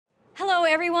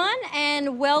everyone,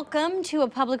 and welcome to a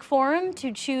public forum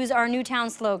to choose our new town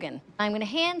slogan. I'm gonna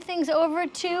hand things over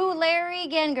to Larry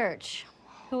Gengerch,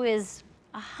 who is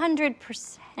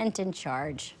 100% in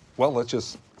charge. Well, let's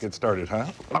just get started, huh?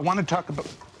 I want to talk about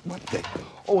what day?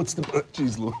 Oh, it's the,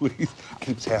 geez, Louise, it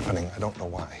keeps happening. I don't know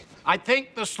why. I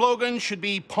think the slogan should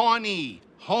be Pawnee,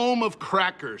 home of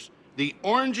crackers, the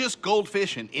orangest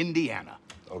goldfish in Indiana.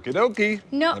 Okie dokie.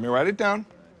 No. Let me write it down.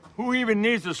 Who even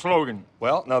needs a slogan?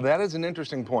 Well, now that is an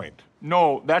interesting point.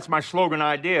 No, that's my slogan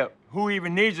idea. Who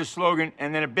even needs a slogan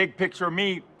and then a big picture of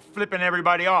me flipping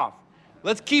everybody off?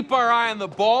 Let's keep our eye on the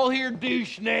ball here,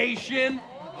 douche nation.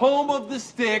 Home of the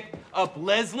stick, up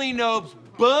Leslie Knope's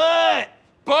butt.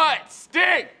 Butt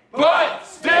stick, butt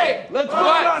stick. Let's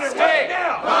butt stick, right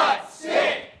now. Butt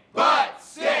stick, butt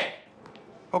stick.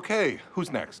 Okay,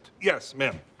 who's next? Yes,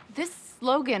 ma'am. This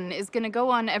slogan is gonna go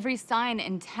on every sign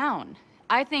in town.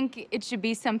 I think it should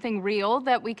be something real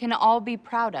that we can all be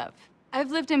proud of.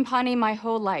 I've lived in Pawnee my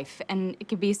whole life, and it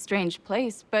can be a strange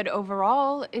place, but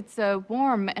overall, it's a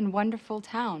warm and wonderful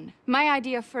town. My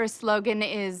idea for a slogan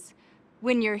is,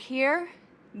 when you're here,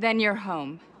 then you're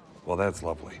home. Well, that's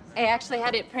lovely. I actually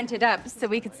had it printed up so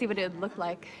we could see what it would look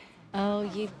like. Oh,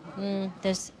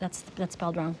 that's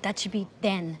spelled wrong. That should be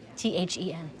then,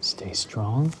 T-H-E-N. Stay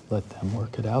strong, let them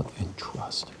work it out, and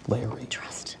trust Larry.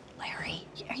 Trust Larry.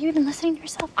 Are you even listening to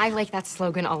yourself? I like that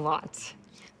slogan a lot,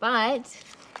 but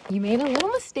you made a little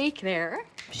mistake there.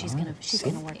 She's gonna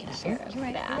work it out. You're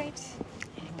right, you're right.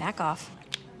 Back off.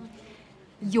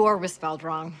 Your was spelled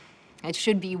wrong. It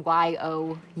should be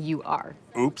Y-O-U-R.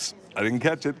 Oops, I didn't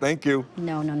catch it. Thank you.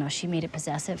 No, she made it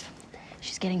possessive.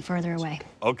 She's getting further away.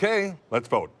 Okay, let's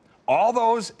vote. All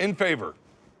those in favor?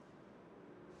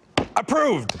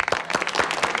 Approved.